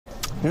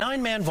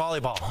Nine-man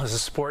volleyball is a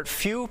sport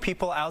few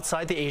people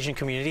outside the Asian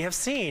community have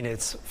seen.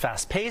 It's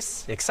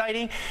fast-paced,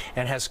 exciting,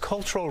 and has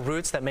cultural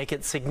roots that make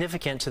it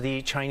significant to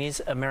the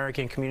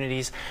Chinese-American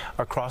communities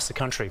across the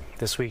country.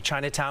 This week,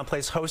 Chinatown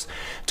plays host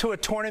to a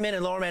tournament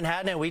in Lower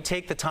Manhattan, and we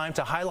take the time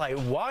to highlight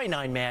why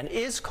nine-man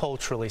is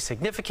culturally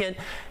significant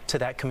to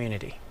that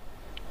community.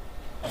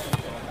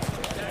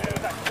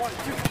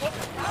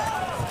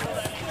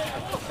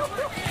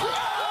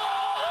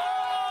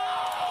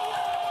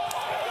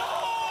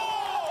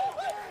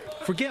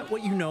 Forget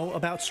what you know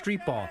about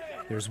street ball.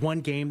 There's one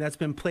game that's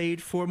been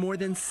played for more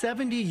than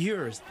 70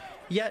 years,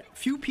 yet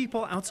few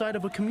people outside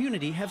of a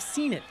community have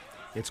seen it.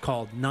 It's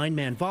called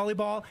nine-man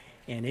volleyball,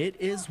 and it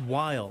is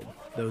wild.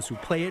 Those who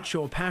play it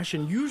show a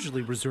passion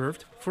usually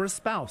reserved for a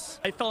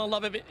spouse. I fell in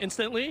love with it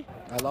instantly.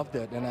 I loved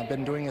it, and I've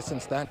been doing it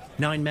since then.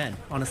 9 men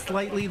on a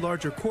slightly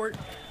larger court,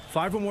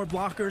 5 or more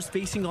blockers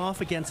facing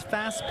off against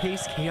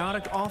fast-paced,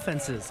 chaotic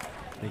offenses.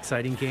 The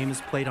exciting game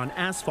is played on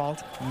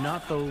asphalt,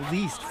 not the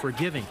least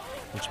forgiving,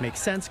 which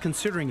makes sense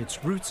considering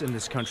its roots in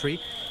this country.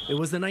 It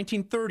was the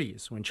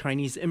 1930s when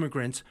Chinese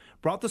immigrants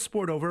brought the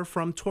sport over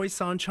from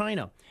Toisan,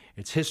 China.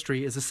 Its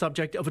history is the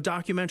subject of a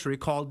documentary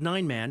called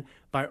Nine Man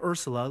by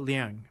Ursula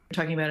Liang.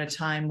 We're talking about a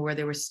time where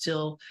there were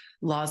still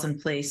laws in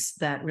place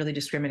that really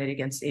discriminated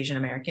against Asian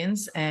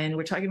Americans. And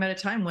we're talking about a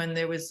time when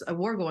there was a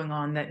war going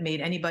on that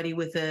made anybody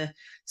with a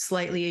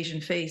slightly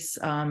Asian face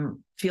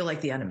feel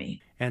like the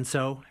enemy. And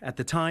so, at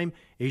the time,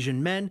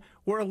 Asian men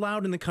were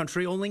allowed in the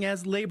country only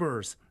as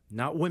laborers,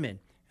 not women.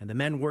 And the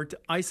men worked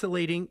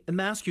isolating,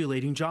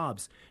 emasculating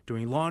jobs,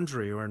 doing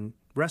laundry or in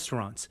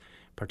restaurants.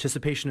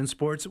 Participation in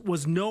sports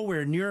was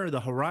nowhere near the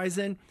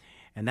horizon,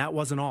 and that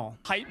wasn't all.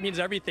 Height means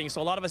everything,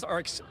 so a lot of us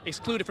are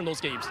excluded from those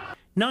games.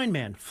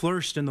 Nine-man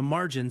flourished in the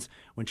margins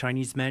when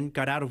Chinese men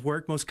got out of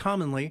work, most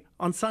commonly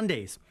on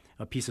Sundays.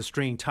 A piece of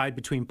string tied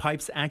between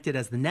pipes acted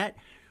as the net,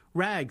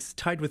 rags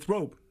tied with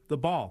rope, the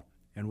ball.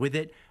 And with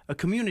it, a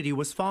community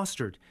was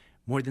fostered.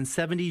 More than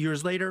 70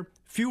 years later,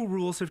 few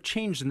rules have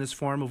changed in this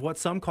form of what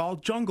some call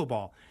jungle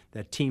ball,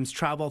 that teams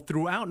travel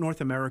throughout North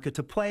America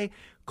to play,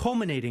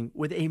 culminating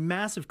with a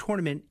massive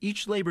tournament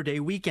each Labor Day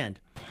weekend.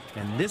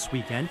 And this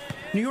weekend,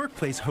 New York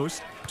plays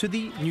host to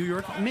the New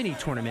York Mini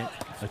Tournament,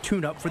 a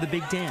tune-up for the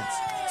big dance.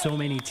 So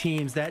many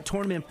teams that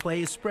tournament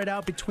play is spread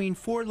out between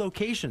 4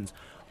 locations,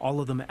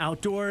 all of them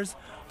outdoors,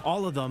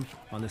 all of them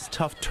on this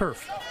tough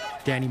turf.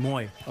 Danny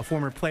Moy, a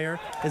former player,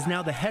 is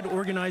now the head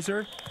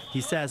organizer.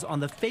 He says on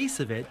the face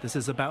of it, this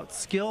is about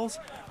skills,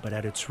 but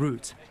at its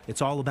roots,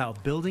 it's all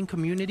about building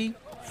community,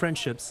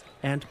 friendships,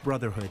 and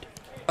brotherhood.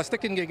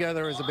 Sticking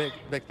together is a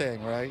big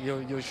thing, right?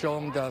 You show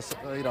them that,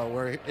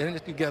 we're in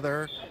it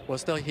together, we're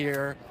still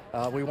here.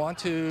 We want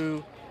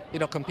to,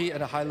 compete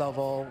at a high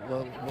level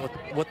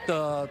with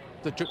the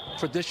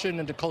tradition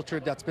and the culture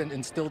that's been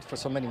instilled for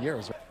so many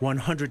years.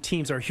 100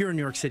 teams are here in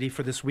New York City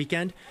for this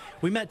weekend.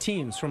 We met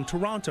teams from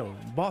Toronto,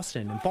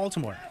 Boston, and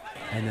Baltimore.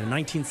 And in the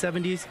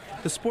 1970s,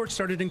 the sport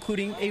started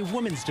including a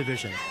women's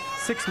division,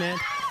 6-man,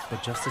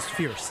 but just as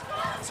fierce.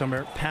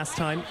 Summer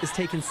pastime is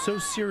taken so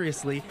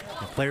seriously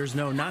that players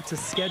know not to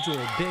schedule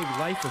big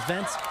life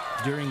events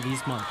during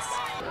these months.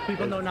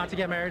 People know not to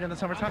get married in the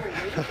summertime?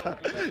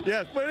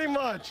 Yeah, pretty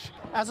much.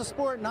 As a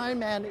sport,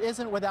 nine-man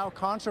isn't without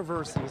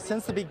controversy.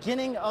 Since the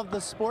beginning of the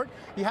sport,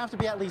 you have to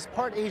be at least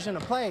part Asian to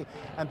play.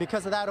 And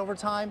because of that, over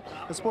time,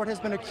 the sport has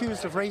been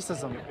accused of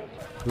racism.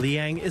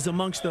 Liang is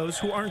amongst those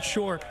who aren't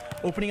sure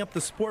opening up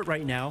the sport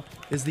right now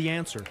is the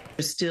answer.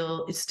 It's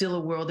still a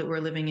world that we're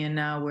living in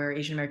now where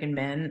Asian American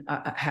men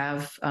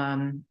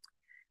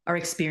are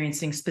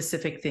experiencing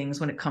specific things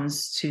when it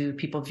comes to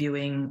people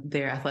viewing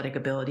their athletic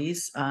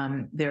abilities.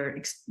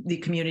 The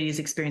community is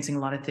experiencing a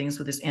lot of things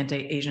with this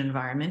anti-Asian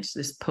environment,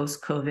 this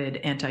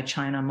post-COVID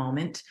anti-China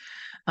moment.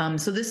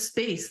 So this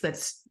space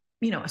that's,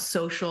 a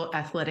social,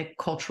 athletic,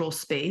 cultural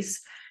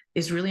space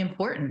is really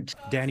important.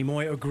 Danny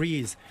Moy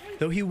agrees,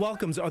 though he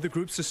welcomes other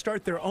groups to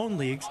start their own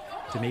leagues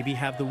to maybe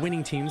have the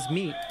winning teams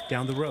meet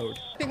down the road.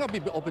 I think I'll be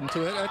open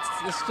to it.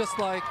 It's just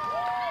like,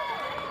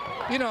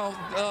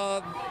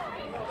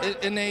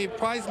 in a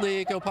prize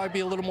league, it'll probably be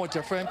a little more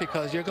different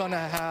because you're going to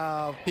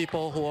have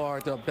people who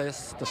are the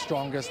best, the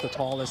strongest, the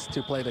tallest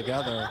to play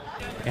together.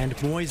 And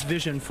Moy's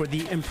vision for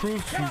the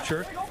improved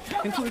future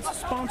includes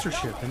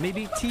sponsorship and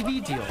maybe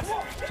TV deals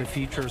to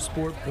feature a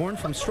sport born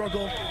from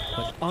struggle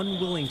but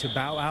unwilling to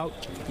bow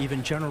out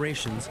even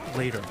generations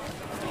later.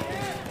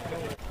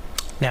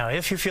 Now,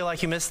 if you feel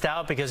like you missed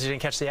out because you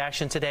didn't catch the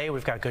action today,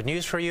 we've got good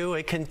news for you.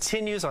 It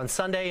continues on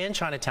Sunday in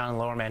Chinatown and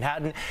Lower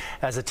Manhattan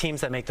as the teams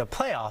that make the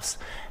playoffs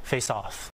face off.